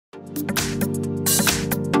Here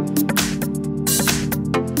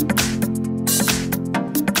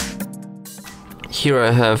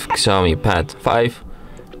I have XIAOMI Pad 5,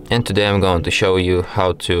 and today I'm going to show you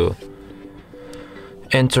how to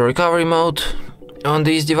enter recovery mode on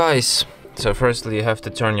this device. So firstly you have to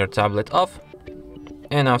turn your tablet off,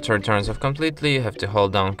 and after it turns off completely you have to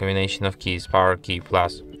hold down combination of keys, power key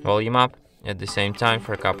plus volume up at the same time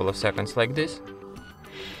for a couple of seconds like this.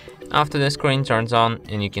 After the screen turns on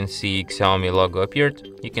and you can see XIAOMI logo appeared,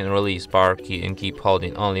 you can release power key and keep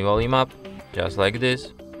holding only volume up, just like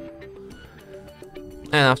this.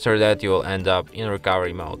 And after that you will end up in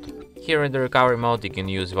recovery mode. Here in the recovery mode you can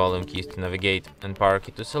use volume keys to navigate and power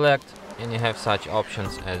key to select, and you have such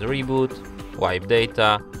options as reboot, wipe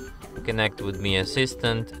data, connect with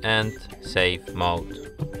MIAssistant and save mode.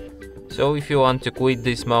 So if you want to quit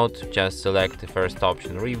this mode, just select the first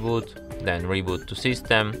option, reboot, then reboot to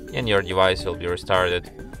system, and your device will be restarted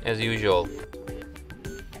as usual.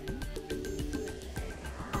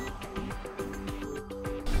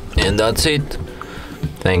 And that's it.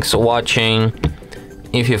 Thanks for watching.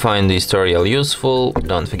 If you find this tutorial useful,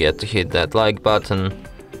 don't forget to hit that like button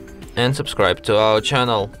and subscribe to our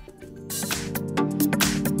channel.